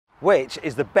Which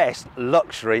is the best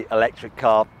luxury electric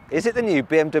car? Is it the new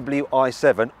BMW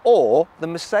i7 or the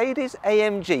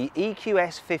Mercedes-AMG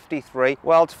EQS 53?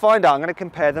 Well, to find out, I'm going to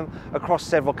compare them across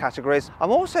several categories.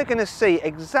 I'm also going to see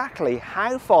exactly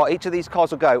how far each of these cars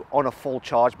will go on a full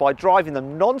charge by driving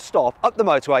them non-stop up the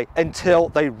motorway until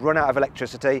they run out of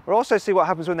electricity. We'll also see what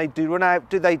happens when they do run out.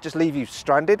 Do they just leave you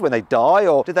stranded when they die,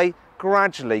 or do they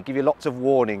gradually give you lots of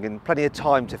warning and plenty of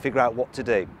time to figure out what to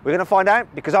do? We're going to find out,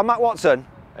 because I'm Matt Watson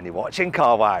and you're watching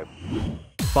CarWow.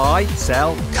 Buy,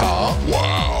 sell,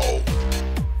 CarWow.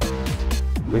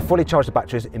 We've fully charged the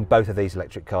batteries in both of these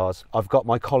electric cars. I've got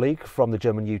my colleague from the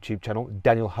German YouTube channel,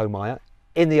 Daniel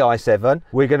in the i7.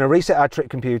 We're going to reset our trip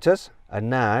computers, and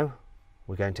now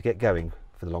we're going to get going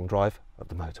for the long drive up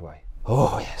the motorway.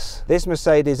 Oh yes. This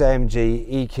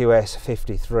Mercedes-AMG EQS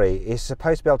 53 is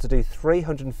supposed to be able to do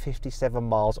 357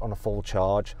 miles on a full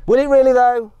charge. Will it really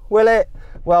though? Will it?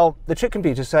 Well, the trip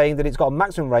computer is saying that it's got a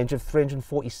maximum range of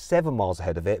 347 miles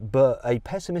ahead of it, but a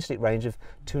pessimistic range of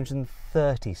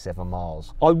 237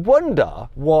 miles. I wonder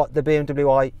what the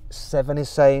BMW i7 is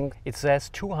saying. It says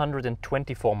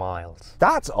 224 miles.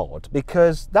 That's odd,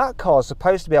 because that car is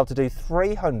supposed to be able to do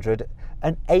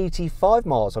 385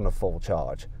 miles on a full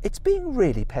charge. It's being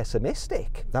really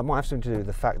pessimistic. That might have something to do with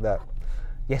the fact that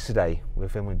yesterday we were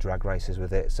filming drag races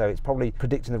with it, so it's probably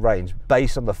predicting the range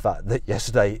based on the fact that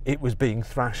yesterday it was being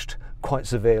thrashed quite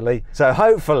severely. So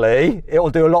hopefully it'll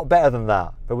do a lot better than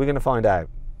that, but we're going to find out.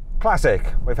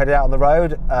 Classic, we've headed out on the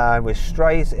road and we're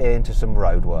straight into some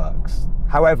roadworks.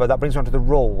 However, that brings me on to the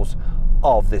rules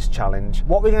of this challenge.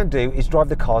 What we're going to do is drive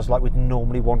the cars like we'd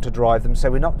normally want to drive them, so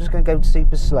we're not just going to go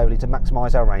super slowly to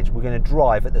maximise our range. We're going to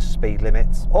drive at the speed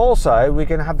limits. Also, we're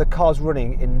going to have the cars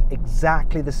running in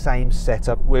exactly the same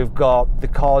setup. We've got the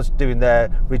cars doing their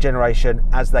regeneration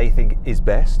as they think is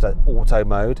best, at auto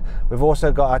mode. We've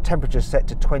also got our temperature set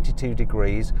to 22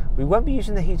 degrees. We won't be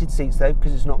using the heated seats though,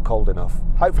 because it's not cold enough.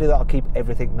 Hopefully that'll keep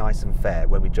everything nice and fair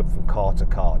when we jump from car to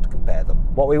car to compare them.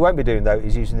 What we won't be doing though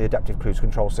is using the adaptive cruise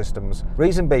control systems.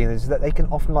 Reason being is that they can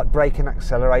often like brake and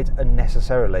accelerate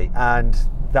unnecessarily, and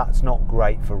that's not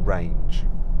great for range.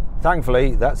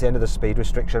 Thankfully, that's the end of the speed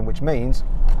restriction, which means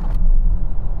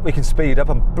we can speed up,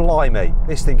 and blimey,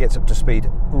 this thing gets up to speed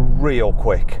real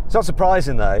quick. It's not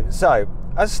surprising though. So,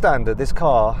 as standard, this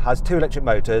car has 2 electric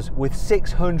motors with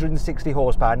 660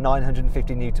 horsepower,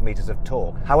 950 newton meters of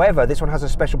torque. However, this one has a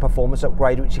special performance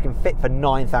upgrade which you can fit for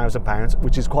 £9,000,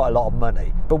 which is quite a lot of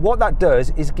money. But what that does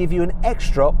is give you an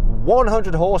extra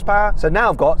 100 horsepower. So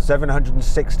now I've got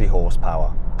 760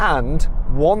 horsepower and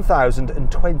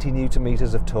 1,020 newton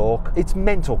meters of torque. It's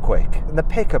mental quick, and the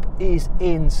pickup is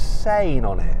insane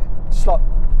on it. It's like,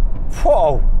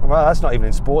 whoa! Well, that's not even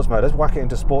in sports mode. Let's whack it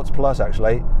into Sports Plus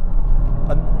actually.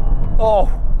 And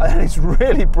it's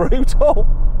really brutal.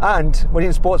 And when you're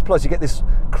in Sports Plus, you get this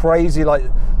crazy like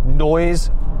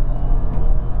noise.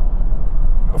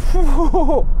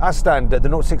 As standard, the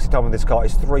 0 to 60 time on this car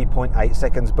is 3.8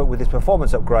 seconds, but with this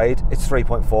performance upgrade, it's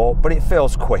 3.4, but it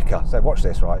feels quicker. So watch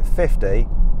this, right? 50,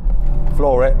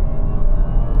 floor it,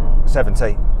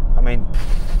 70. I mean,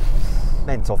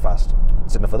 mental fast.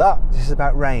 It's enough of that. This is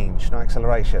about range, not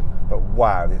acceleration. But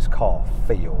wow, this car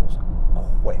feels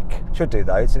quick. Should do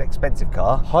though, it's an expensive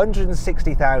car.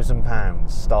 £160,000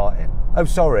 starting. Oh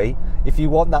sorry, if you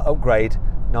want that upgrade,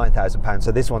 £9,000,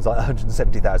 so this one's like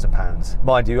 £170,000.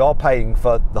 Mind you, you are paying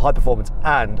for the high performance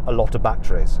and a lot of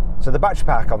batteries. So the battery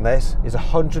pack on this is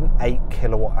 108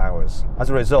 kilowatt hours. As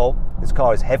a result, this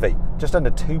car is heavy, just under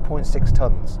 2.6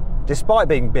 tons. Despite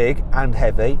being big and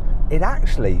heavy, it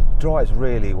actually drives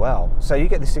really well. So you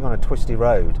get this thing on a twisty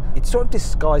road, it sort of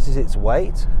disguises its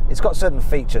weight. It's got certain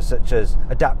features such as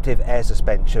adaptive air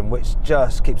suspension, which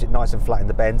just keeps it nice and flat in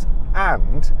the bends,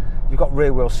 and you've got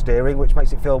rear wheel steering, which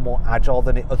makes it feel more agile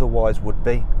than it otherwise would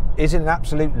be. Is it an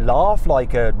absolute laugh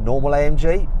like a normal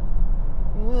AMG?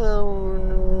 Well,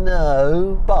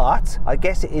 no, but I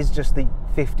guess it is just the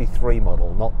 53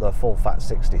 model, not the full fat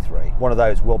 63. One of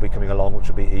those will be coming along, which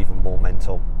will be even more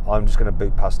mental. I'm just going to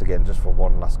boot past again just for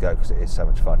one last go because it is so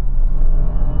much fun.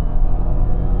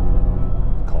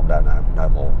 Calm down now, no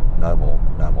more, no more,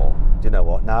 no more. Do you know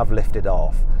what? Now I've lifted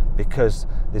off, because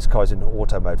this car's in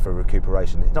auto mode for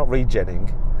recuperation. It's not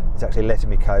regenning, it's actually letting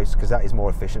me coast, because that is more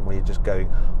efficient when you're just going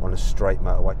on a straight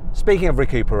motorway. Speaking of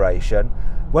recuperation,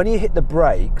 when you hit the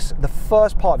brakes, the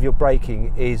first part of your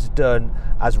braking is done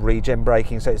as regen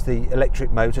braking, so it's the electric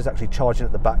motors actually charging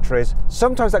at the batteries.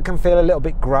 Sometimes that can feel a little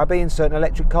bit grabby in certain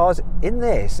electric cars. In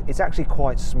this, it's actually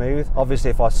quite smooth. Obviously,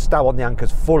 if I stab on the anchors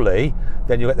fully,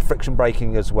 then you'll get the friction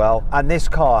braking as well. And this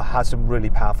car has some really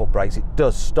powerful brakes. It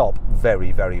does stop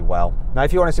very, very well. Now,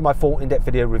 if you want to see my full in-depth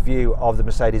video review of the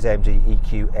Mercedes-AMG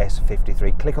EQS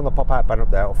 53, click on the pop-out banner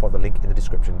up there or follow the link in the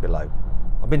description below.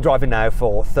 I've been driving now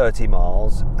for 30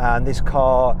 miles and this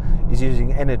car is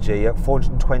using energy at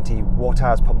 420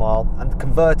 watt-hours per mile, and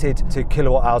converted to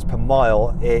kilowatt-hours per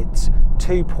mile, it's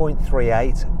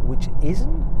 2.38, which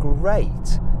isn't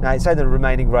great. Now, it's saying the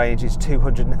remaining range is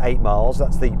 208 miles,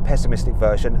 that's the pessimistic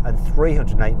version, and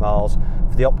 308 miles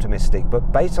for the optimistic.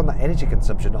 But based on that energy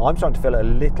consumption, I'm starting to feel a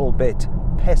little bit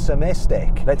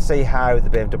pessimistic. Let's see how the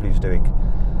BMW is doing.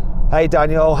 Hey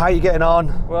Daniel, how are you getting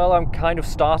on? Well, I'm kind of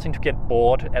starting to get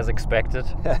bored, as expected.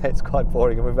 It's quite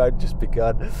boring and we've only just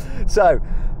begun. So,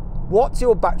 what's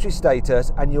your battery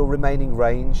status and your remaining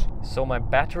range? So my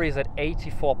battery is at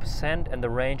 84% and the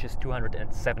range is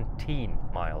 217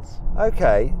 miles.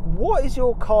 Okay, what is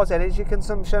your car's energy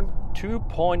consumption?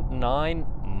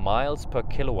 2.9 miles per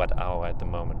kilowatt hour at the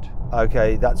moment.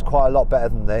 Okay, that's quite a lot better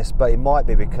than this, but it might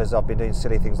be because I've been doing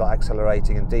silly things like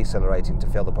accelerating and decelerating to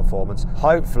feel the performance.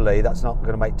 Hopefully that's not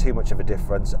going to make too much of a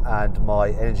difference and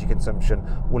my energy consumption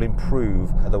will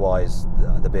improve, otherwise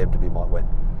the BMW might win.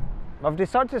 I've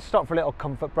decided to stop for a little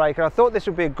comfort break, and I thought this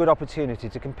would be a good opportunity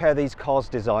to compare these cars'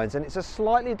 designs, and it's a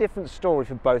slightly different story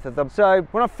for both of them. So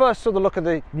when I first saw the look of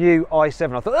the new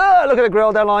i7, I thought, oh, look at the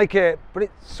grille, don't like it, but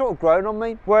it's sort of grown on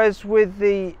me. Whereas with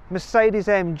the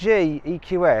Mercedes-AMG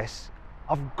EQS,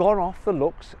 I've gone off the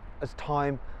looks as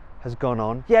time has gone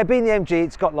on. Yeah, being the AMG,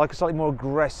 it's got like a slightly more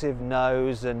aggressive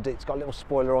nose and it's got a little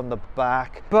spoiler on the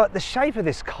back. But the shape of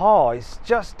this car is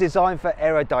just designed for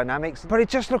aerodynamics, but it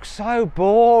just looks so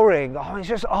boring. Oh, it's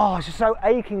just so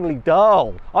achingly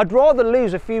dull. I'd rather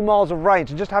lose a few miles of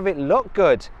range and just have it look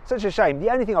good. Such a shame.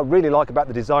 The only thing I really like about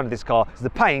the design of this car is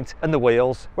the paint and the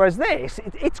wheels. Whereas this,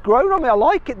 it's grown on me. I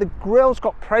like it. The grille's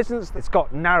got presence. It's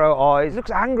got narrow eyes. It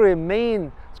looks angry and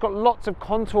mean. It's got lots of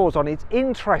contours on it. It's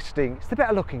interesting. It's the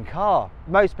better looking car.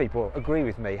 Most people agree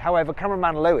with me. However,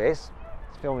 cameraman Lewis,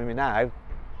 who's filming me now,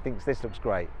 thinks this looks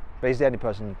great. But he's the only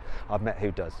person I've met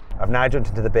who does. I've now jumped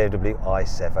into the BMW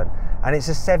i7 and it's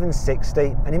a 760.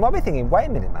 And you might be thinking, wait a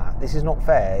minute, Matt, this is not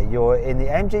fair. You're in the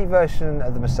AMG version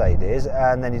of the Mercedes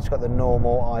and then you've got the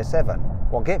normal i7.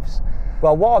 What gives?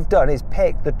 Well, what I've done is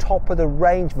pick the top of the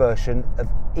range version of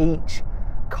each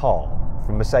car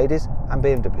from Mercedes and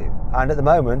BMW, and at the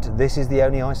moment this is the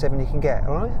only i7 you can get.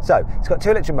 All right, so it's got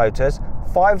 2 electric motors,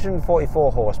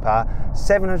 544 horsepower,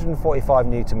 745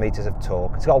 newton meters of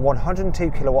torque. It's got a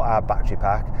 102 kilowatt hour battery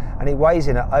pack and it weighs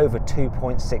in at over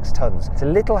 2.6 tons. It's a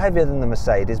little heavier than the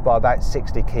Mercedes by about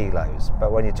 60 kilos,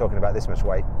 but when you're talking about this much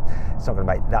weight, it's not going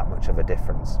to make that much of a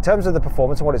difference. In terms of the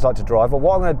performance and what it's like to drive, well,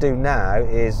 what I'm going to do now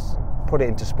is put it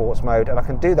into sports mode, and I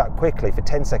can do that quickly for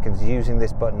 10 seconds using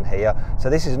this button here. So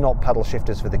this is not paddle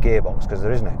shifters for the gearbox because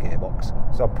there is no gearbox.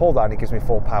 So I pull that and it gives me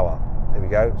full power. There we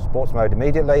go, sports mode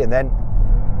immediately, and then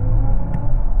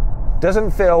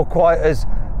doesn't feel quite as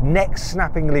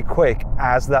neck-snappingly quick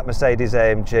as that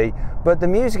Mercedes-AMG, but the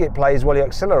music it plays while you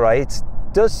accelerate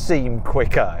does seem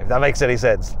quicker, if that makes any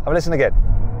sense. Have a listen again.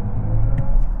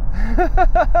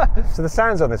 So the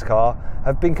sounds on this car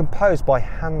have been composed by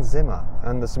Hans Zimmer,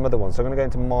 and there's some other ones. So I'm going to go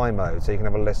into my mode so you can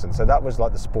have a listen. So that was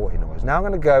like the sporty noise. Now I'm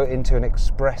going to go into an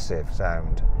expressive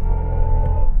sound.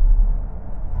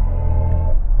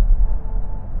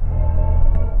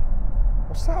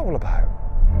 What's that all about?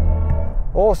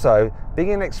 Also, being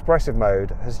in expressive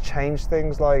mode has changed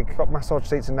things, like got massage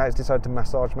seats and now it's decided to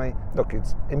massage me. Look,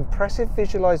 it's impressive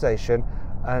visualization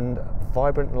and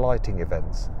vibrant lighting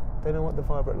events. Don't know what the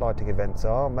vibrant lighting events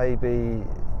are. Maybe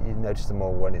you notice them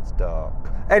all when it's dark.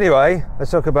 Anyway,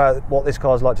 let's talk about what this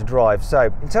car's like to drive.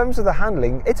 So, in terms of the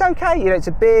handling, it's okay. You know, it's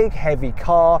a big, heavy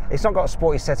car. It's not got a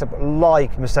sporty setup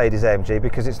like Mercedes-AMG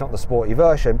because it's not the sporty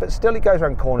version, but still it goes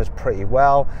around corners pretty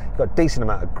well. You've got a decent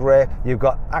amount of grip. You've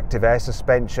got active air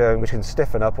suspension, which can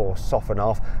stiffen up or soften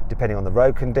off depending on the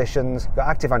road conditions. You've got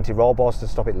active anti-roll bars to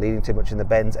stop it leaning too much in the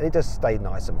bends, and it does stay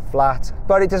nice and flat,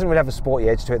 but it doesn't really have a sporty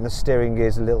edge to it, and the steering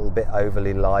is a little bit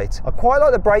overly light. I quite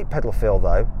like the brake pedal feel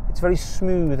though. It's very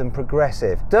smooth and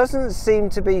progressive. Doesn't seem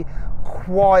to be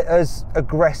quite as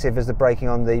aggressive as the braking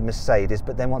on the Mercedes,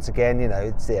 but then once again, you know,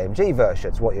 it's the AMG version,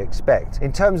 it's what you expect.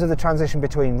 In terms of the transition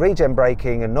between regen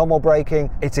braking and normal braking,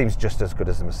 it seems just as good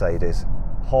as the Mercedes.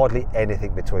 hardly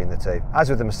anything between the two. As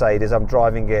with the Mercedes, I'm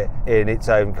driving it in its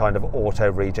own kind of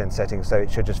auto regen setting, so it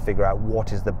should just figure out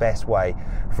what is the best way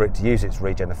for it to use its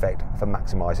regen effect for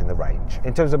maximising the range.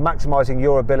 In terms of maximising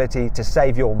your ability to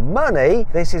save your money,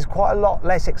 this is quite a lot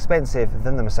less expensive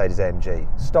than the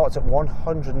Mercedes-AMG. It starts at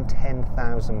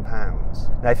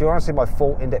 £110,000. Now, if you want to see my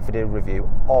full in-depth video review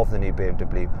of the new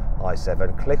BMW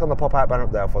i7, click on the pop-out banner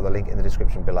up there for the link in the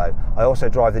description below. I also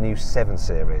drive the new 7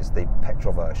 Series, the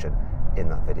petrol version, in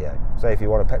that video. So if you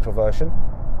want a petrol version,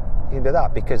 you can do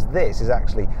that, because this is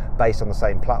actually based on the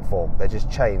same platform. They just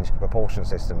change propulsion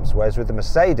systems. Whereas with the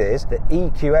Mercedes, the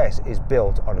EQS is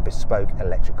built on a bespoke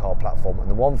electric car platform, and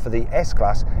the one for the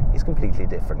S-Class is completely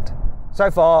different. So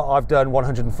far, I've done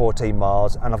 114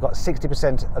 miles and I've got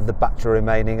 60% of the battery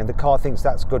remaining, and the car thinks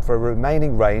that's good for a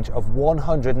remaining range of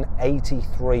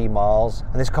 183 miles.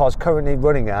 And this car's currently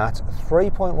running at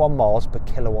 3.1 miles per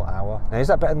kilowatt hour. Now, is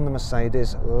that better than the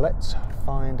Mercedes? Let's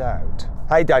find out.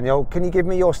 Hey Daniel, can you give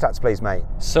me your stats please, mate?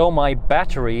 So my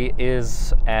battery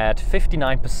is at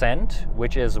 59%,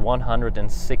 which is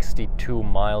 162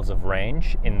 miles of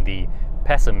range in the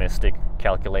pessimistic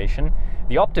calculation.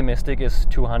 The optimistic is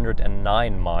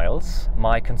 209 miles.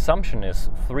 My consumption is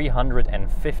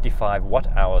 355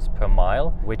 watt-hours per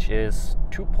mile, which is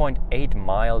 2.8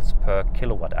 miles per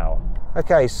kilowatt hour.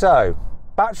 Okay, so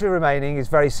battery remaining is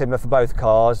very similar for both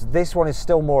cars. This one is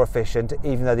still more efficient,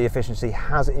 even though the efficiency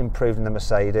has improved in the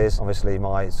Mercedes. Obviously,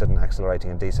 my sudden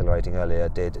accelerating and decelerating earlier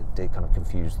did kind of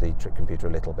confuse the trick computer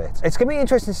a little bit. It's going to be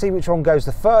interesting to see which one goes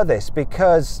the furthest,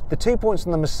 because the 2 points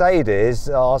on the Mercedes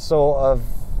are sort of,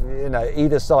 you know,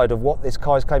 either side of what this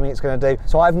car is claiming it's going to do.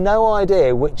 So I have no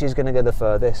idea which is going to go the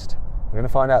furthest. We're going to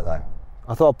find out though.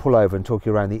 I thought I'd pull over and talk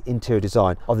you around the interior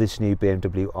design of this new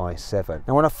BMW i7.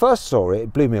 Now, when I first saw it,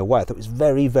 it blew me away. I thought it was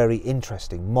very, very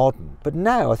interesting, modern. But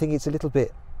now I think it's a little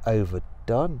bit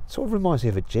overdone. Sort of reminds me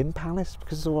of a gin palace,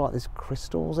 because it's all like this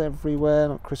crystals everywhere,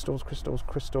 like crystals.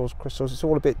 It's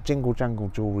all a bit jingle jangle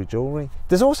jewelry.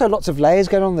 There's also lots of layers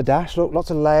going on the dash. Look,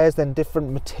 lots of layers, then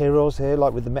different materials here,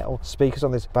 like with the metal speakers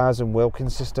on this Bowers &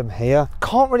 Wilkins system here.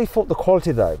 Can't really fault the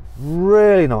quality though.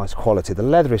 Really nice quality. The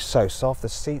leather is so soft. The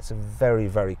seats are very,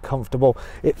 very comfortable.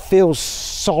 It feels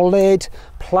solid.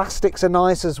 Plastics are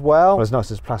nice as well, as nice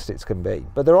as plastics can be.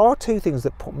 But there are two things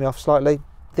that put me off slightly.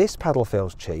 This paddle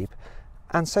feels cheap,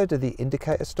 and so do the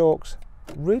indicator stalks.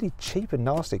 Really cheap and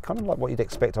nasty, kind of like what you'd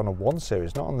expect on a 1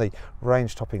 Series, not on the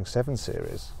range-topping 7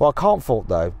 Series. What I can't fault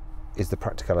though is the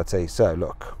practicality. So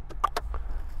look,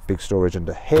 big storage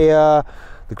under here.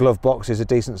 The glove box is a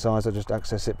decent size. I just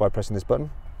access it by pressing this button.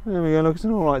 There we go, look, it's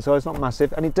an all right size, not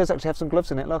massive, and it does actually have some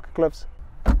gloves in it. Look, gloves.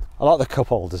 I like the cup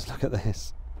holders, look at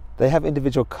this. They have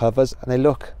individual covers and they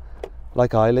look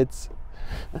like eyelids.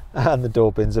 And the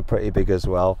door bins are pretty big as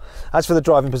well. As for the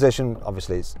driving position,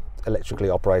 obviously it's electrically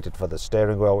operated for the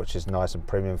steering wheel, which is nice and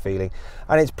premium feeling,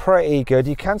 and it's pretty good.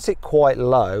 You can sit quite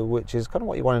low, which is kind of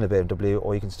what you want in a BMW,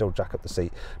 or you can still jack up the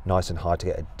seat nice and high to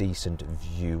get a decent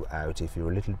view out if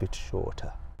you're a little bit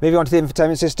shorter. Moving on to the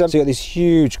infotainment system, so you've got this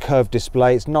huge curved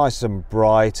display. It's nice and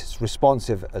bright, it's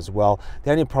responsive as well.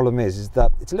 The only problem is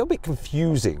that it's a little bit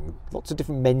confusing. Lots of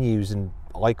different menus and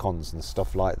icons and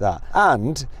stuff like that.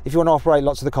 And if you want to operate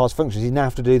lots of the car's functions, you now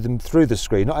have to do them through the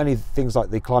screen. Not only things like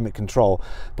the climate control,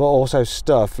 but also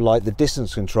stuff like the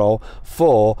distance control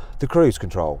for the cruise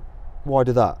control. Why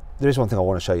do that? There is one thing I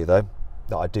want to show you though,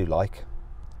 that I do like.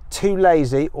 Too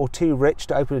lazy or too rich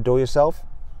to open a door yourself?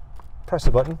 Press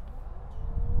the button.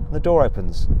 The door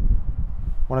opens.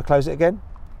 Want to close it again?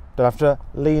 Don't have to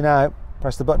lean out,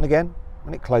 press the button again,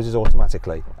 and it closes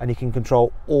automatically. And you can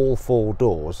control all 4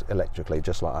 doors electrically,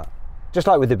 just like that. Just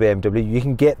like with the BMW, you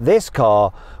can get this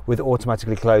car with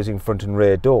automatically closing front and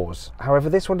rear doors. However,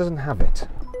 this one doesn't have it.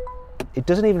 It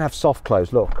doesn't even have soft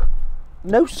close, look.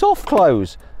 No soft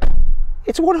close.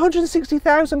 It's a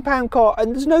 £160,000 car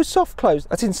and there's no soft close.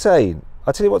 That's insane.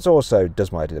 I'll tell you what's also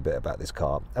does my head in a bit about this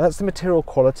car, and that's the material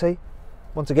quality.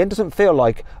 Once again, doesn't feel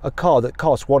like a car that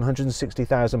costs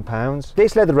 £160,000.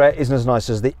 This leatherette isn't as nice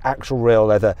as the actual real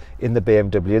leather in the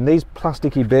BMW, and these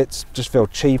plasticky bits just feel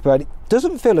cheaper, and it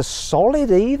doesn't feel as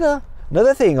solid either.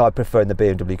 Another thing I prefer in the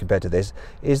BMW compared to this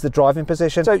is the driving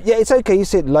position. So yeah, it's okay, you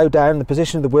sit low down, the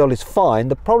position of the wheel is fine.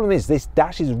 The problem is this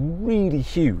dash is really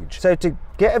huge. So to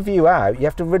get a view out, you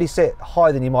have to really sit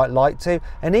higher than you might like to.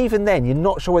 And even then, you're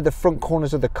not sure where the front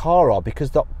corners of the car are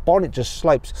because the bonnet just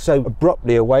slopes so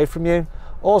abruptly away from you.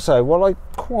 Also, while I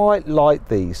quite like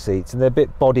these seats, and they're a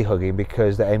bit body hugging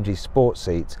because they're AMG Sport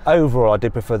seats, overall I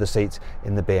do prefer the seats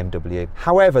in the BMW.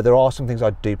 However, there are some things I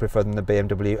do prefer than the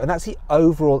BMW, and that's the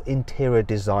overall interior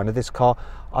design of this car.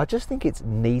 I just think it's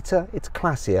neater, it's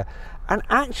classier, and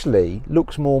actually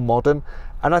looks more modern.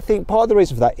 And I think part of the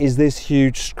reason for that is this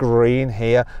huge screen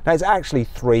here. Now it's actually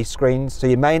 3 screens. So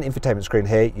your main infotainment screen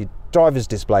here, your driver's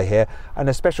display here, and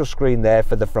a special screen there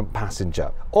for the front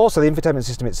passenger. Also, the infotainment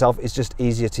system itself is just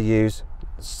easier to use.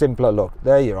 Simpler look.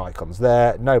 There are your icons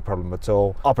there, no problem at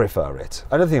all. I prefer it.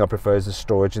 Another thing I prefer is the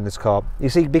storage in this car. You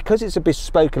see, because it's a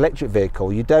bespoke electric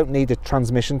vehicle, you don't need a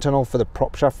transmission tunnel for the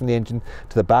prop shaft from the engine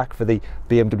to the back for the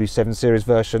BMW 7 Series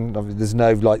version. There's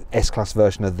no like S-Class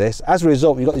version of this. As a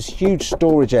result, you've got this huge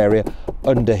storage area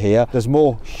under here. There's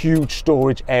more huge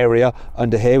storage area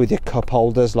under here with your cup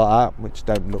holders like that, which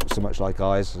don't look so much like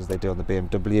ours as they do on the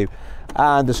BMW.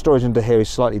 And the storage under here is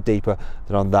slightly deeper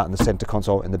than on that, and the center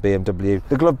console in the BMW.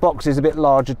 The glove box is a bit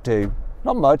larger too.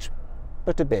 Not much,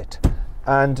 but a bit.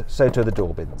 And so too are the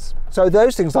door bins. So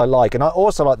those things I like, and I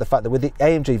also like the fact that with the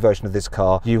AMG version of this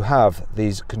car, you have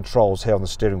these controls here on the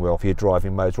steering wheel for your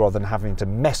driving modes rather than having to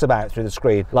mess about through the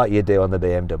screen like you do on the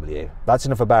BMW. That's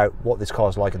enough about what this car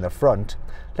is like in the front.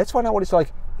 Let's find out what it's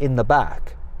like in the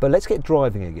back, but let's get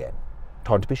driving again.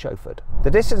 Time to be chauffeured.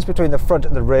 The distance between the front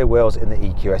and the rear wheels in the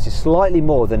EQS is slightly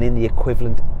more than in the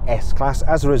equivalent S-Class.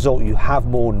 As a result, you have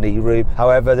more knee room.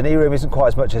 However, the knee room isn't quite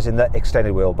as much as in the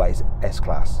extended wheelbase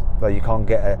S-Class, though you can't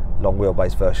get a long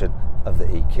wheelbase version of the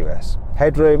EQS.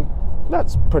 Headroom,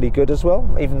 that's pretty good as well,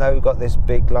 even though we've got this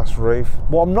big glass roof.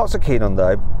 What I'm not so keen on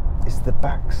though is the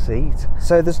back seat.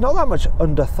 So there's not that much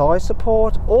under thigh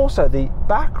support. Also, the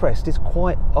backrest is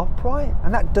quite upright,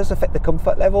 and that does affect the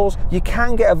comfort levels. You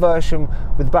can get a version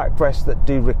with backrests that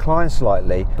do recline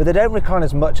slightly, but they don't recline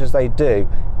as much as they do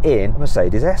in a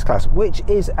Mercedes S-Class, which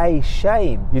is a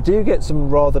shame. You do get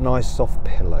some rather nice soft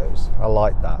pillows. I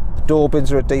like that. The door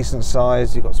bins are a decent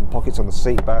size. You've got some pockets on the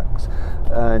seat backs,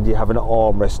 and you have an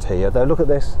armrest here. Though look at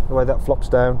this, the way that flops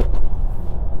down.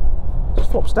 Just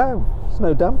flops down. There's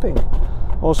no damping.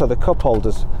 Also, the cup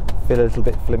holders feel a little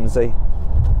bit flimsy.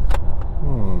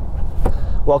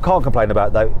 What I can't complain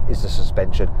about though is the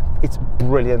suspension. It's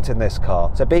brilliant in this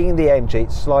car. So being in the AMG,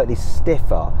 it's slightly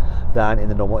stiffer than in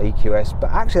the normal EQS,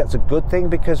 but actually that's a good thing,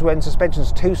 because when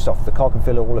suspension's too soft, the car can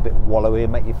feel all a bit wallowy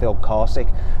and make you feel car sick.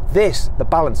 This, the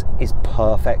balance is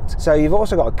perfect. So you've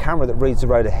also got a camera that reads the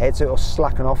road ahead, so it'll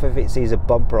slacken off if it sees a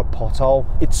bump or a pothole.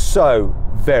 It's so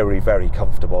very, very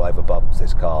comfortable over bumps,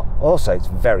 this car. Also, it's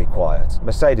very quiet.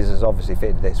 Mercedes has obviously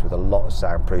fitted this with a lot of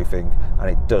soundproofing, and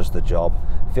it does the job.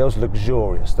 It feels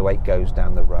luxurious the way it goes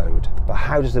down the road. But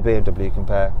how does the BMW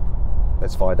compare?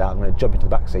 Let's find out. I'm going to jump into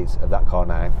the back seats of that car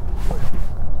now.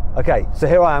 Okay, so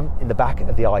here I am in the back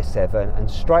of the i7, and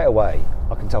straight away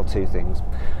I can tell 2 things.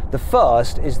 The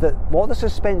first is that while the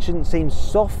suspension seems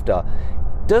softer,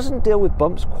 doesn't deal with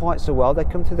bumps quite so well. They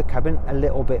come through the cabin a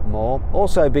little bit more.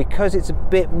 Also, because it's a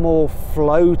bit more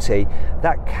floaty,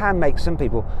 that can make some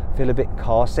people feel a bit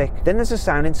car sick. Then there's the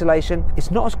sound insulation.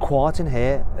 It's not as quiet in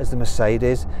here as the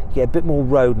Mercedes. You get a bit more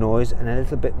road noise and a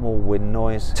little bit more wind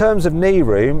noise. In terms of knee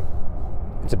room,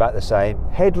 it's about the same.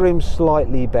 Headroom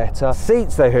slightly better.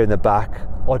 Seats though here in the back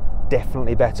are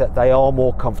definitely better. They are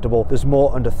more comfortable. There's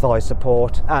more under thigh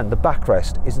support, and the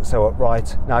backrest isn't so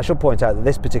upright. Now I should point out that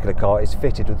this particular car is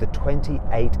fitted with the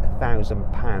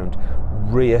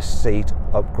 £28,000 rear seat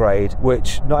upgrade,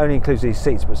 which not only includes these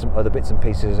seats but some other bits and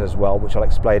pieces as well, which I'll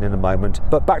explain in a moment.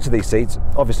 But back to these seats,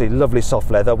 obviously lovely soft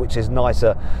leather, which is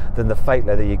nicer than the fake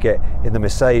leather you get in the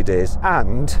Mercedes.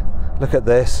 And look at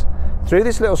this, through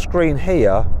this little screen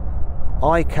here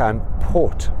I can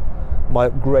put my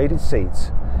upgraded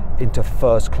seats into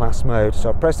first class mode. So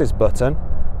I press this button,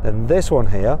 then this one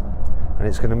here, and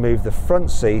it's going to move the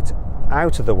front seat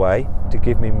out of the way to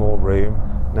give me more room.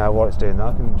 Now while it's doing that,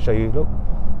 I can show you, look,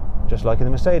 just like in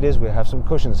the Mercedes, we have some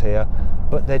cushions here,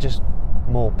 but they're just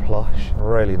more plush,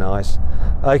 really nice.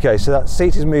 Okay, so that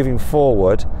seat is moving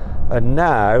forward, and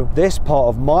now this part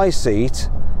of my seat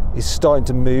is starting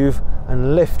to move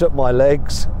and lift up my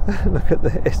legs. Look at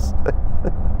this.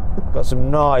 Got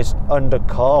some nice under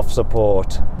calf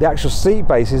support. The actual seat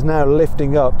base is now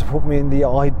lifting up to put me in the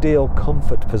ideal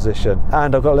comfort position.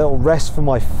 And I've got a little rest for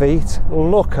my feet.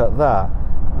 Look at that.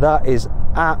 That is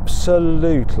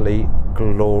absolutely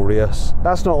glorious.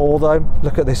 That's not all though.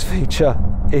 Look at this feature.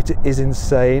 It is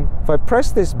insane. If I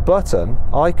press this button,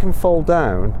 I can fold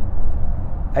down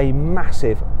a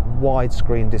massive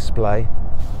widescreen display.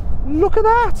 Look at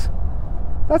that.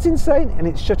 That's insane, and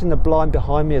it's shutting the blind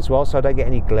behind me as well, so I don't get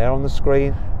any glare on the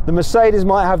screen. The Mercedes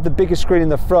might have the biggest screen in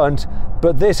the front,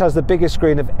 but this has the biggest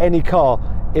screen of any car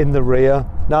in the rear.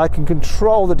 Now I can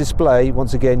control the display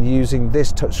once again using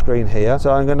this touchscreen here.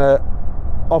 So I'm going to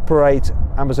operate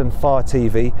Amazon Fire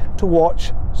TV to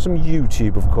watch some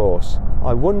YouTube, of course.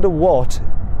 I wonder what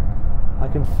I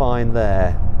can find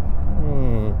there.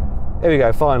 Here we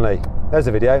go, finally. There's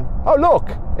a video. Oh look,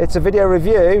 it's a video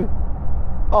review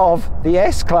of the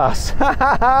S-Class.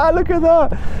 Look at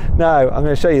that. Now, I'm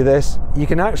going to show you this. You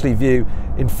can actually view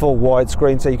in full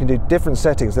widescreen, so you can do different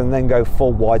settings and then go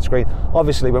full widescreen.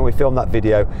 Obviously, when we filmed that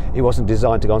video, it wasn't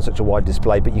designed to go on such a wide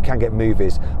display, but you can get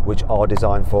movies which are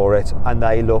designed for it, and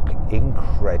they look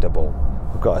incredible.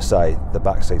 I've got to say, the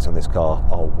back seats on this car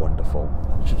are wonderful.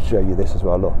 I should show you this as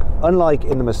well, look. Unlike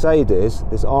in the Mercedes,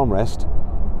 this armrest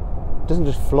doesn't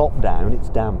just flop down, it's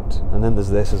damped. And then there's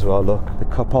this as well, look. The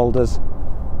cup holders.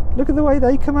 Look at the way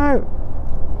they come out.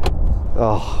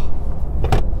 Oh.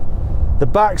 The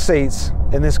back seats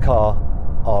in this car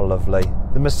are lovely.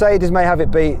 The Mercedes may have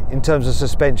it beat in terms of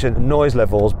suspension and noise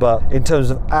levels, but in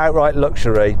terms of outright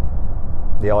luxury,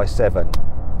 the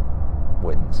i7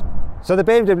 wins. So the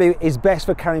BMW is best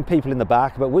for carrying people in the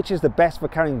back, but which is the best for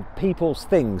carrying people's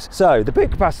things? So the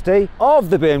boot capacity of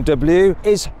the BMW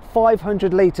is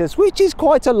 500 litres, which is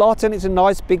quite a lot, and it's a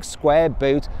nice big square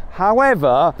boot.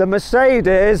 However, the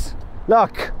Mercedes,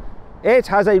 look, it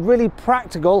has a really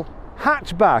practical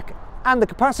hatchback, and the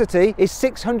capacity is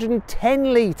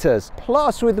 610 litres.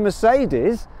 Plus, with the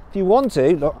Mercedes, if you want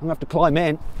to, look, I'm gonna have to climb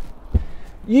in,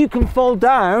 you can fold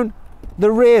down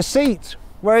the rear seat,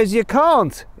 whereas you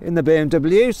can't in the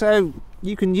BMW, so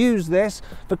you can use this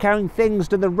for carrying things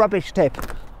to the rubbish tip.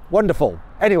 Wonderful.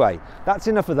 Anyway, that's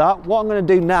enough of that. What I'm going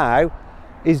to do now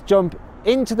is jump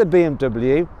into the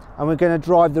BMW, and we're going to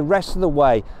drive the rest of the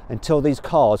way until these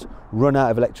cars run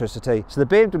out of electricity. So the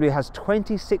BMW has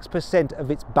 26% of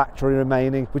its battery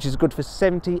remaining, which is good for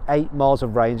 78 miles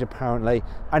of range apparently,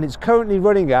 and it's currently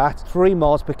running at 3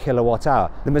 miles per kilowatt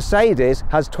hour. The Mercedes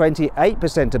has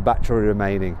 28% of battery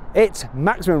remaining. Its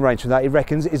maximum range from that, it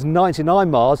reckons, is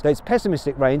 99 miles, though its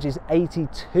pessimistic range is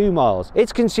 82 miles.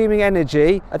 It's consuming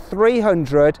energy at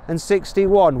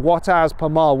 361 watt hours per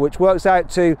mile, which works out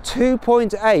to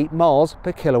 2.8 miles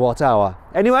per kilowatt hour.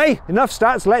 Anyway, enough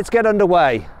stats, let's get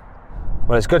underway.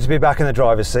 Well, it's good to be back in the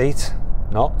driver's seat.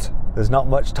 There's not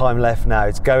much time left now.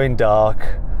 It's going dark,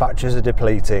 batteries are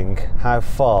depleting. How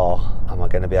far am I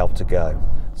going to be able to go?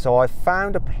 So I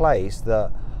found a place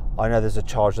that I know there's a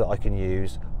charge that I can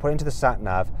use, put into the sat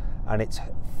nav, and it's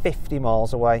 50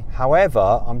 miles away.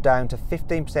 However, I'm down to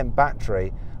 15%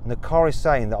 battery, and the car is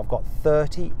saying that I've got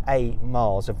 38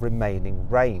 miles of remaining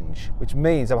range, which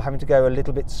means I'm having to go a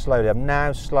little bit slowly. I'm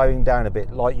now slowing down a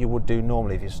bit like you would do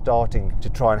normally if you're starting to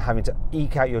try and having to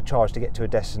eke out your charge to get to a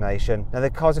destination. Now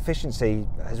the car's efficiency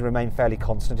has remained fairly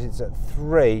constant. It's at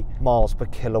 3 miles per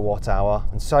kilowatt hour,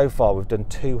 and so far we've done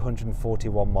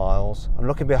 241 miles. I'm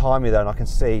looking behind me though, and I can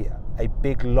see a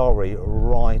big lorry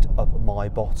right up my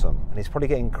bottom, and it's probably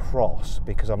getting cross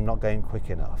because I'm not going quick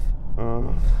enough.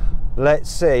 Let's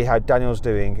see how Daniel's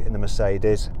doing in the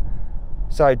Mercedes.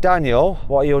 So Daniel,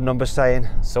 what are your numbers saying?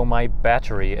 So my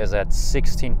battery is at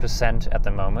 16% at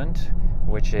the moment,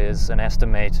 which is an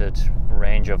estimated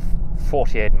range of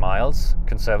 48 miles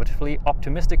conservatively.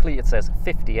 Optimistically, it says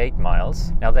 58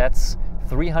 miles. Now that's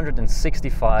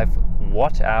 365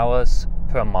 watt hours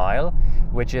per mile,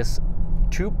 which is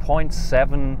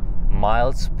 2.7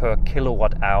 miles per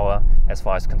kilowatt hour as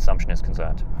far as consumption is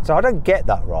concerned. So I don't get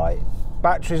that right.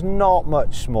 Battery's not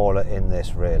much smaller in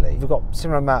this really. We've got a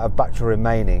similar amount of battery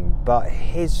remaining, but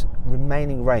his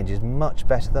remaining range is much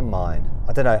better than mine.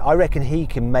 I don't know, I reckon he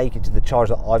can make it to the charge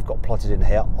that I've got plotted in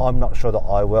here. I'm not sure that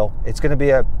I will. It's going to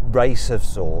be a race of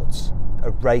sorts,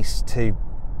 a race to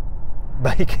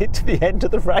make it to the end of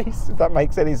the race, if that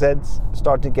makes any sense.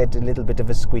 Starting to get a little bit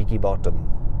of a squeaky bottom.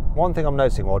 One thing I'm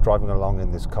noticing while driving along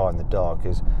in this car in the dark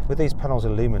is with these panels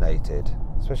illuminated,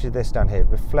 especially this down here, it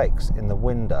reflects in the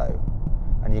window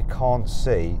and you can't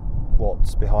see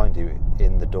what's behind you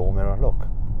in the door mirror. Look,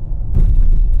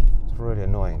 it's really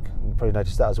annoying. You probably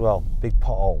noticed that as well. Big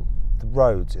pothole. The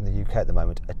roads in the UK at the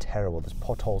moment are terrible. There's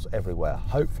potholes everywhere.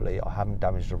 Hopefully I haven't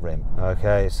damaged a rim.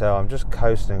 Okay, so I'm just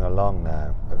coasting along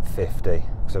now at 50.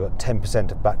 So I've got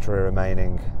 10% of battery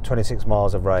remaining, 26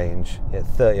 miles of range, yet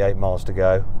 38 miles to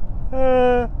go.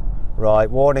 Right,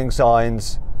 warning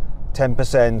signs,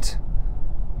 10%,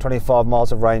 25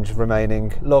 miles of range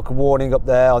remaining. Look, warning up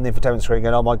there on the infotainment screen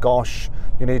going, oh my gosh,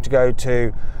 you need to go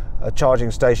to a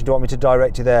charging station. Do you want me to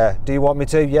direct you there? Do you want me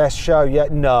to? Yes, show, yeah,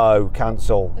 no,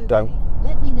 cancel, okay. Don't.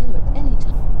 Let me know at any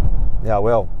time. Yeah, I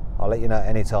will. I'll let you know at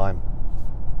any time.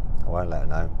 I won't let her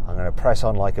know. I'm going to press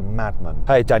on like a madman.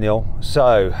 Hey Daniel,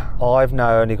 so I've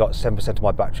now only got 7% of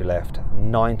my battery left,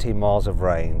 90 miles of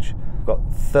range. I've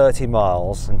got 30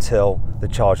 miles until the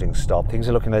charging stop. Things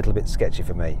are looking a little bit sketchy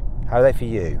for me. How are they for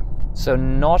you? So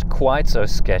not quite so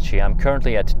sketchy. I'm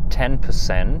currently at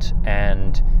 10%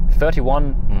 and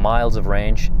 31 miles of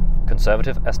range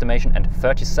conservative estimation, and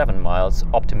 37 miles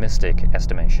optimistic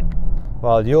estimation.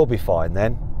 Well, you'll be fine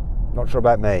then. Not sure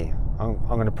about me. I'm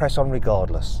going to press on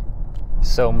regardless.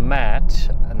 So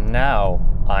Matt, now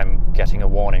I'm getting a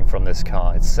warning from this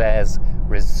car. It says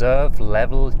reserve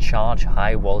level charge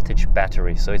high voltage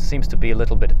battery. So it seems to be a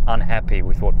little bit unhappy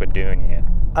with what we're doing here.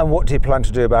 And what do you plan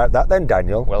to do about that then,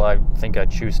 Daniel? Well, I think I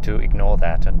choose to ignore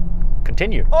that and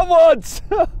continue. Onwards!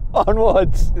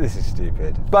 Onwards! This is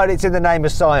stupid. But it's in the name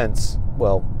of science.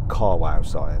 Well, carwow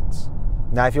science.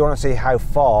 Now, if you want to see how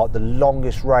far the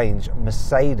longest range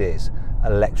Mercedes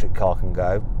electric car can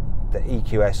go, the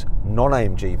EQS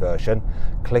non-AMG version,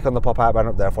 click on the pop-out banner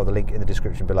up there for the link in the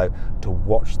description below to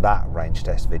watch that range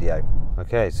test video.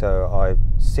 Okay, so I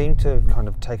seem to have kind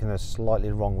of taken a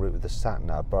slightly wrong route with the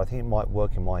sat-nav, but I think it might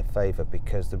work in my favour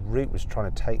because the route was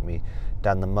trying to take me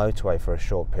down the motorway for a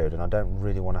short period, and I don't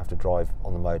really want to have to drive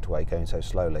on the motorway going so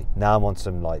slowly. Now I'm on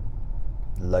some like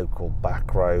local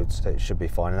back roads, so it should be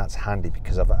fine, and that's handy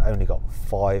because I've only got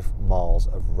 5 miles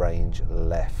of range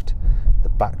left. The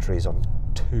battery's on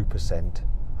 2%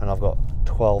 and I've got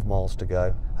 12 miles to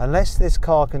go. Unless this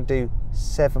car can do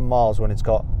 7 miles when it's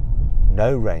got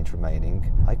no range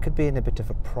remaining, I could be in a bit of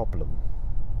a problem.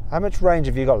 How much range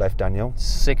have you got left, Daniel?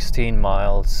 16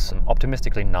 miles,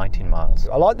 optimistically 19 miles.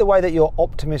 I like the way that you're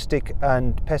optimistic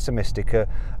and pessimistic are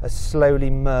slowly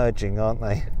merging, aren't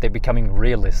they? They're becoming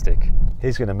realistic.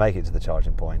 He's going to make it to the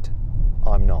charging point.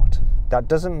 I'm not. That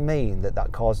doesn't mean that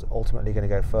that car's ultimately going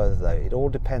to go further though. It all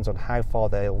depends on how far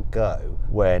they'll go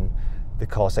when the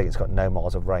car's saying it's got no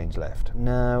miles of range left.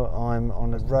 No, I'm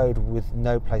on a road with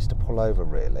no place to pull over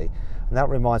really. And that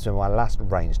reminds me of my last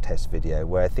range test video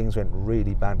where things went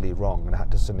really badly wrong and I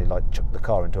had to suddenly like chuck the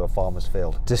car into a farmer's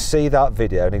field. To see that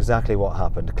video and exactly what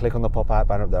happened, click on the pop-out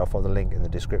banner up there for the link in the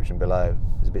description below.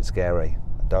 It's a bit scary.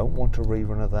 I don't want a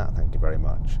rerun of that, thank you very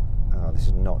much. Oh, this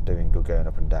is not doing good going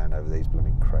up and down over these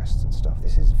blooming crests and stuff.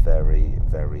 This is very,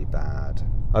 very bad.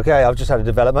 Okay, I've just had a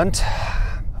development.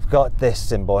 I've got this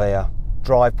symbol here.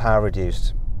 Drive power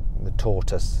reduced. The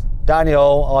tortoise.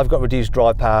 Daniel, I've got reduced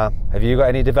drive power. Have you got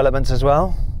any developments as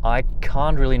well? I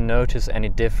can't really notice any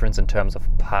difference in terms of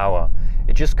power.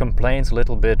 It just complains a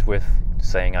little bit with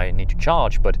saying I need to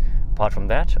charge, but apart from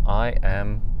that, I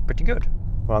am pretty good.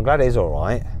 Well, I'm glad it is all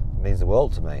right. It means the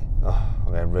world to me. Oh,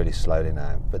 I'm going really slowly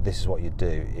now, but this is what you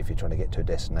do if you're trying to get to a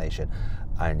destination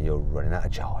and you're running out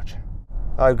of charge.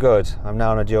 Oh good, I'm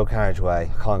now on a dual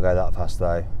carriageway. Can't go that fast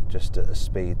though, just at a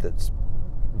speed that's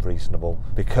reasonable,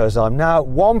 because I'm now at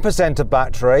 1% of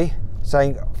battery,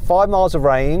 saying 5 miles of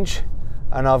range,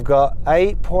 and I've got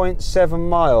 8.7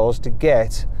 miles to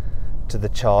get to the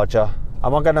charger.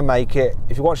 Am I going to make it?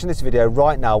 If you're watching this video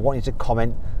right now, I want you to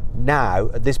comment now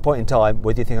at this point in time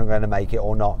whether you think I'm going to make it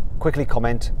or not. Quickly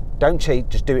comment, don't cheat,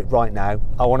 just do it right now.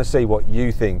 I want to see what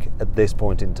you think at this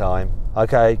point in time.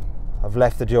 Okay, I've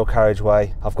left the dual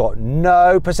carriageway. I've got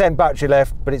no % battery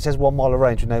left, but it says 1 mile of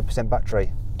range with no %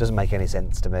 battery. Doesn't make any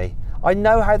sense to me. I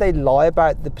know how they lie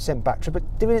about the % battery,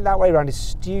 but doing it that way around is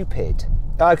stupid.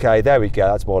 Okay, there we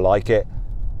go, that's more like it.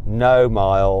 No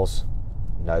miles,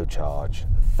 no charge.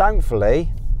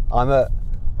 Thankfully, I'm at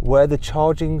where the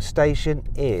charging station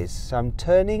is, so I'm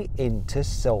turning into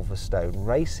Silverstone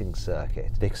Racing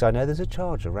Circuit because I know there's a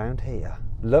charge around here.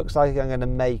 Looks like I'm going to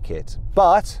make it,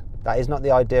 but that is not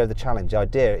the idea of the challenge. The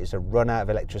idea is to run out of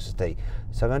electricity.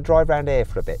 So I'm going to drive around here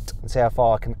for a bit and see how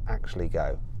far I can actually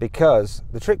go, because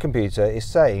the trick computer is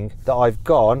saying that I've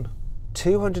gone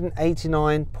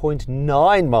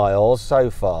 289.9 miles so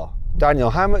far. Daniel,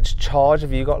 how much charge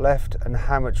have you got left and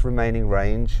how much remaining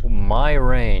range? My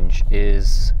range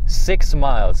is 6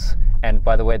 miles, and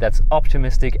by the way, that's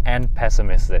optimistic and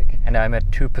pessimistic, and I'm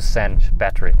at 2%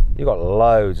 battery. You've got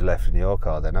loads left in your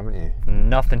car then, haven't you?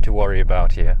 Nothing to worry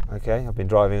about here. Okay, I've been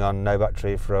driving on no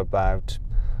battery for about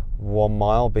 1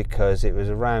 mile because it was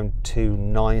around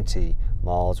 290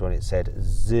 miles when it said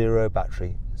 0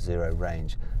 battery, 0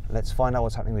 range. Let's find out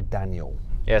what's happening with Daniel.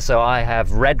 Yeah, so I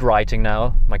have red writing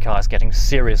now. My car is getting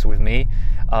serious with me.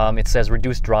 It says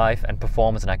reduced drive and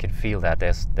performance, and I can feel that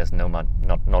there's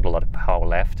not a lot of power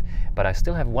left. But I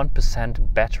still have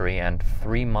 1% battery and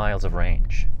 3 miles of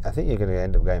range. I think you're going to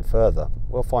end up going further.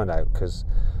 We'll find out, because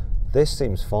this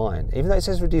seems fine. Even though it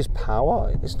says reduced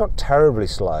power, it's not terribly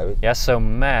slow. Yeah, so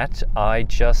Matt, I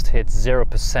just hit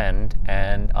 0%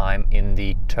 and I'm in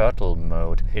the turtle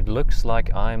mode. It looks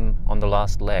like I'm on the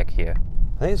last leg here.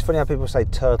 I think it's funny how people say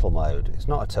turtle mode. It's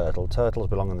not a turtle. Turtles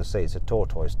belong in the sea. It's a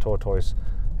tortoise. Tortoise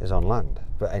is on land.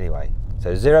 But anyway,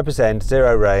 So 0%,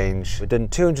 zero range. We've done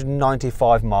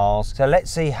 295 miles. So let's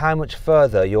see how much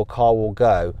further your car will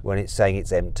go when it's saying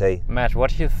it's empty. Matt, what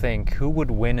do you think? Who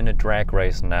would win in a drag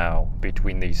race now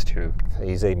between these two?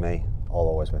 Easy, me. I'll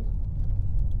always win.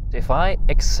 If I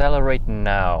accelerate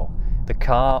now, the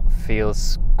car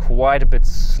feels quite a bit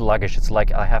sluggish. It's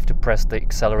like I have to press the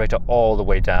accelerator all the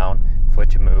way down for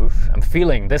it to move. I'm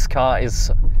feeling this car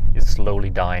is slowly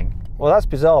dying. Well, that's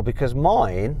bizarre because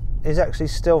mine is actually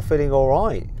still feeling all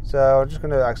right. So I'm just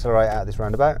going to accelerate out this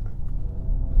roundabout.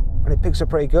 And it picks up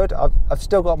pretty good. I've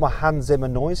still got my Hans Zimmer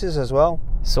noises as well.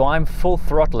 So I'm full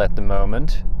throttle at the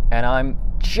moment and I'm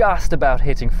just about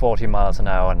hitting 40 miles an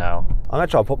hour now. I'm going to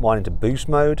try and put mine into boost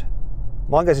mode.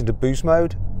 Mine goes into boost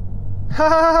mode.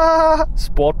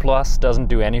 Sport Plus doesn't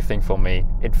do anything for me.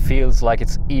 It feels like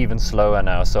it's even slower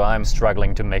now, so I'm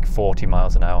struggling to make 40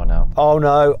 miles an hour now. Oh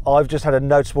no, I've just had a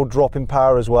noticeable drop in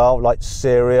power as well, like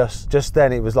serious. Just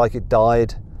then it was like it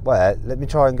died. Well, let me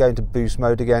try and go into boost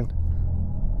mode again.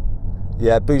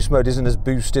 Yeah, boost mode isn't as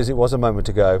boosty as it was a moment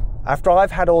ago. After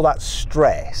I've had all that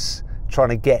stress trying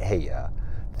to get here,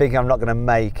 thinking I'm not going to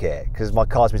make it because my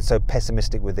car's been so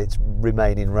pessimistic with its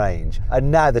remaining range,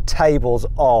 and now the tables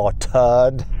are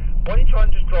turned. Why don't you try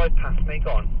and just drive past me?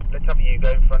 Go on, let's have you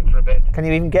go in front for a bit. Can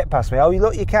you even get past me? Oh,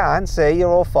 look, you can. See,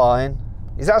 you're all fine.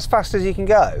 Is that as fast as you can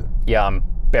go? Yeah, I'm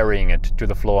burying it to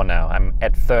the floor now. I'm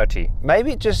at 30.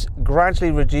 Maybe it just gradually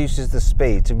reduces the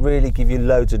speed to really give you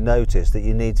loads of notice that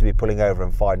you need to be pulling over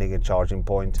and finding a charging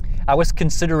point. I was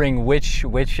considering which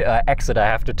exit I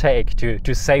have to take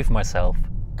to save myself.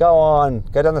 Go on,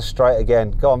 go down the straight again.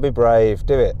 Go on, be brave.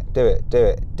 Do it, do it, do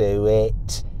it, do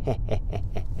it.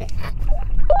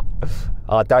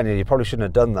 Oh, Daniel, you probably shouldn't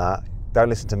have done that. Don't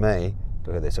listen to me.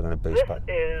 Look at this, I'm going to boost back.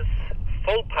 This is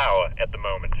full power at the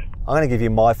moment. I'm going to give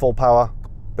you my full power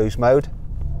boost mode.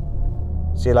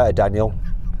 See you later, Daniel.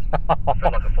 I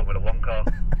feel like a Formula 1 car.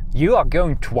 You are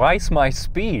going twice my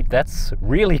speed. That's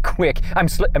really quick. I'm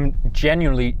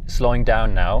genuinely slowing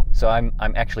down now, so I'm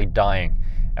actually dying.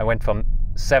 I went from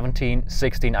 17,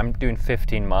 16, I'm doing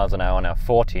 15 miles an hour now,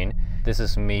 14. This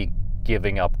is me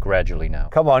giving up gradually now.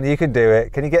 Come on, you can do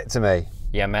it. Can you get to me?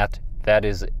 Yeah, Matt, that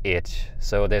is it.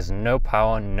 So there's no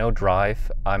power, no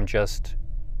drive. I'm just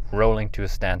rolling to a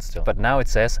standstill. But now it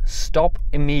says stop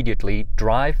immediately.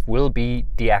 Drive will be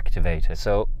deactivated.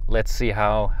 So let's see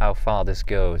how far this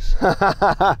goes.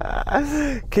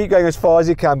 Keep going as far as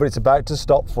you can, but it's about to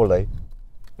stop fully.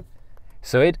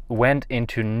 So it went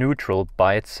into neutral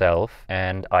by itself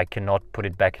and I cannot put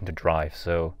it back into drive.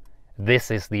 So this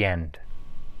is the end.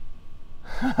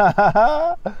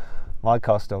 My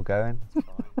car's still going.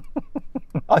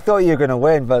 I thought you were going to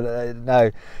win, but no.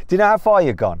 Do you know how far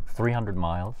you've gone? 300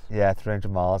 miles. Yeah,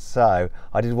 300 miles. So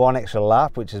I did one extra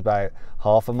lap, which is about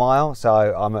half a mile.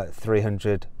 So I'm at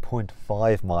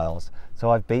 300.5 miles. So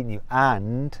I've beaten you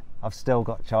and I've still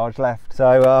got charge left.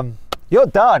 So you're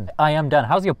done. I am done.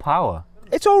 How's your power?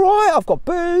 It's all right. I've got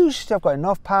boost. I've got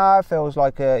enough power. Feels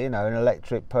like a, an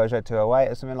electric Peugeot 208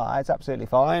 or something like that. It's absolutely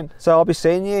fine. So I'll be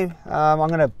seeing you. I'm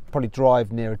going to probably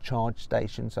drive near a charge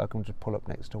station so I can just pull up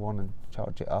next to one and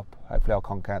charge it up. Hopefully I'll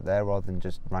conk out there rather than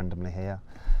just randomly here.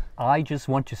 I just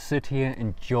want to sit here,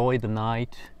 enjoy the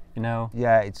night,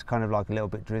 Yeah, it's kind of like a little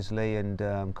bit drizzly and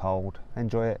cold.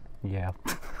 Enjoy it. Yeah.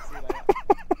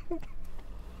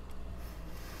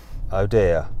 Oh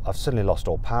dear, I've suddenly lost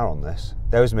all power on this.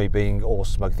 There was me being all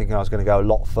smug, thinking I was going to go a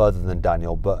lot further than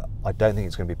Daniel, but I don't think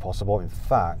it's going to be possible. In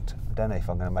fact, I don't know if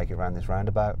I'm going to make it around this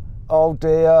roundabout. Oh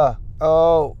dear.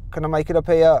 Oh, can I make it up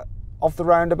here? Off the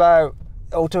roundabout.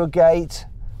 Oh, to a gate.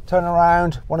 Turn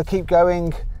around. Want to keep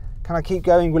going. Can I keep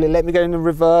going? Will it let me go in the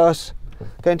reverse?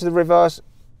 Go into the reverse.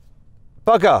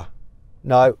 Bugger.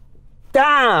 No.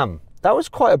 Damn. That was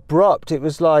quite abrupt. It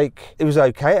was like, it was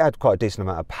okay. It had quite a decent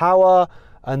amount of power.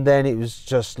 And then it was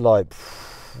just like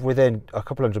within a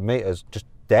couple hundred meters, just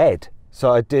dead.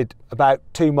 So I did about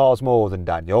 2 miles more than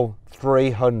Daniel,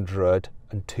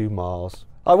 302 miles.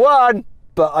 I won,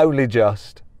 but only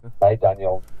just. Hey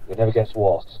Daniel, you never guess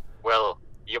what? Well,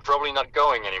 you're probably not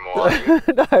going anymore, are you?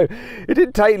 No, it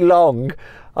didn't take long.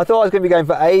 I thought I was going to be going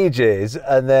for ages,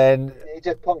 and then it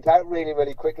just pumped out really,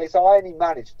 really quickly. So I only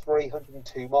managed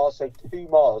 302 miles, so 2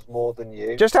 miles more than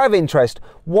you. Just out of interest,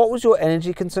 what was your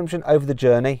energy consumption over the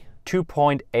journey?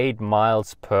 2.8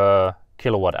 miles per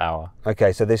kilowatt hour.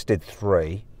 Okay, so this did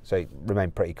 3, so it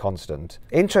remained pretty constant.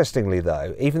 Interestingly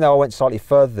though, even though I went slightly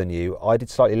further than you, I did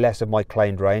slightly less of my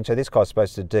claimed range. So this car's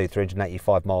supposed to do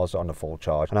 385 miles on a full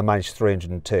charge, and I managed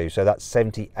 302, so that's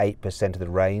 78% of the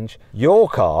range. Your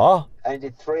car only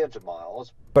did 300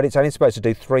 miles, but it's only supposed to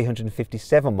do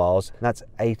 357 miles, and that's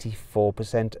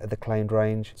 84% of the claimed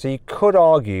range. So you could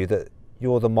argue that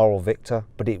you're the moral victor,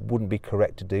 but it wouldn't be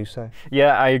correct to do so.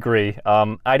 Yeah, I agree.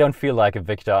 I don't feel like a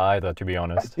victor either, to be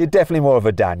honest. You're definitely more of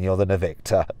a Daniel than a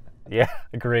victor. Yeah,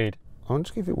 agreed. I'll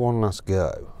just give it one last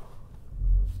go.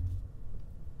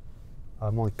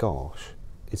 Oh my gosh,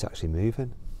 it's actually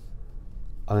moving.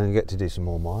 I'm going to get to do some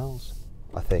more miles,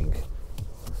 I think.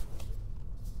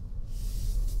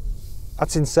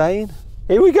 That's insane.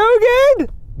 Here we go again.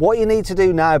 What you need to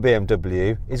do now,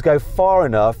 BMW, is go far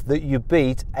enough that you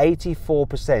beat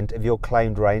 84% of your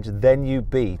claimed range, then you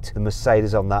beat the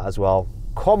Mercedes on that as well.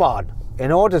 Come on.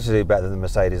 In order to do better than the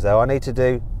Mercedes though, I need to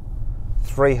do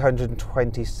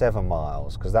 327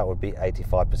 miles, because that would be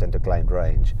 85% of claimed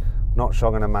range. Not sure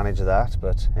I'm going to manage that,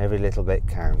 but every little bit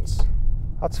counts.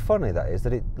 That's funny, that is,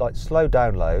 that it like slowed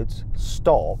down loads,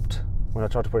 stopped when I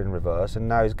tried to put it in reverse, and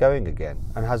now it's going again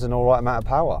and has an alright amount of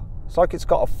power. It's like it's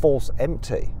got a false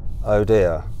empty. Oh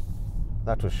dear,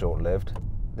 that was short-lived.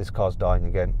 This car's dying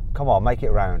again. Come on, make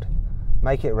it round.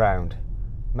 Make it round.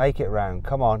 Make it round.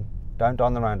 Come on, don't die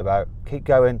on the roundabout. Keep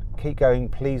going,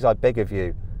 please, I beg of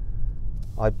you.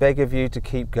 I beg of you to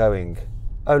keep going.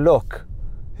 Oh look,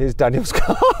 here's Daniel's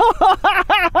car.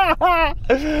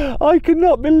 I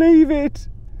cannot believe it.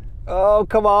 Oh,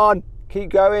 come on, keep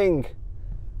going.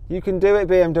 You can do it,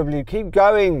 BMW, keep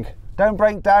going. Don't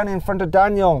break down in front of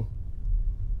Daniel.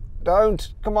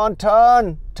 Don't, come on,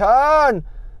 turn, turn,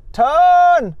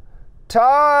 turn,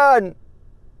 turn.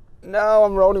 No,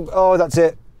 I'm rolling. Oh, that's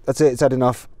it, it's had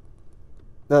enough.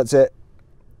 That's it.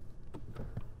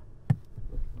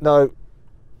 No,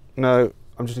 no,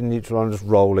 I'm just in neutral, I'm just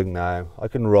rolling now. I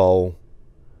can roll.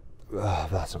 Oh,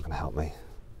 that's not gonna help me.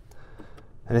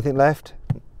 Anything left?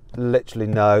 Literally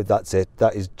no, that's it.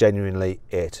 That is genuinely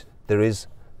it. There is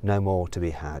no more to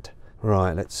be had.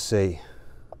 Right, let's see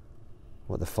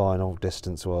what the final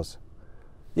distance was.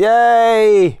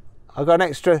 Yay! I got an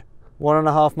extra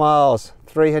 1.5 miles,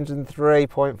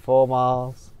 303.4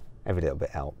 miles. Every little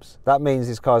bit helps. That means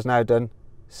this car's now done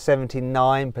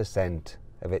 79%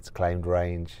 of its claimed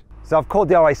range. So I've called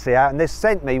the RAC out and they've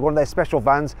sent me one of their special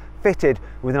vans fitted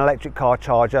with an electric car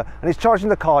charger, and it's charging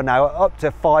the car now at up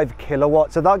to 5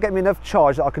 kilowatts. So that'll get me enough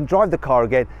charge that I can drive the car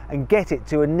again and get it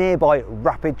to a nearby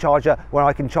rapid charger where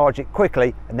I can charge it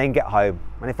quickly and then get home.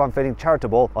 And if I'm feeling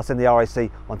charitable, I'll send the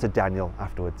RAC onto Daniel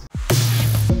afterwards.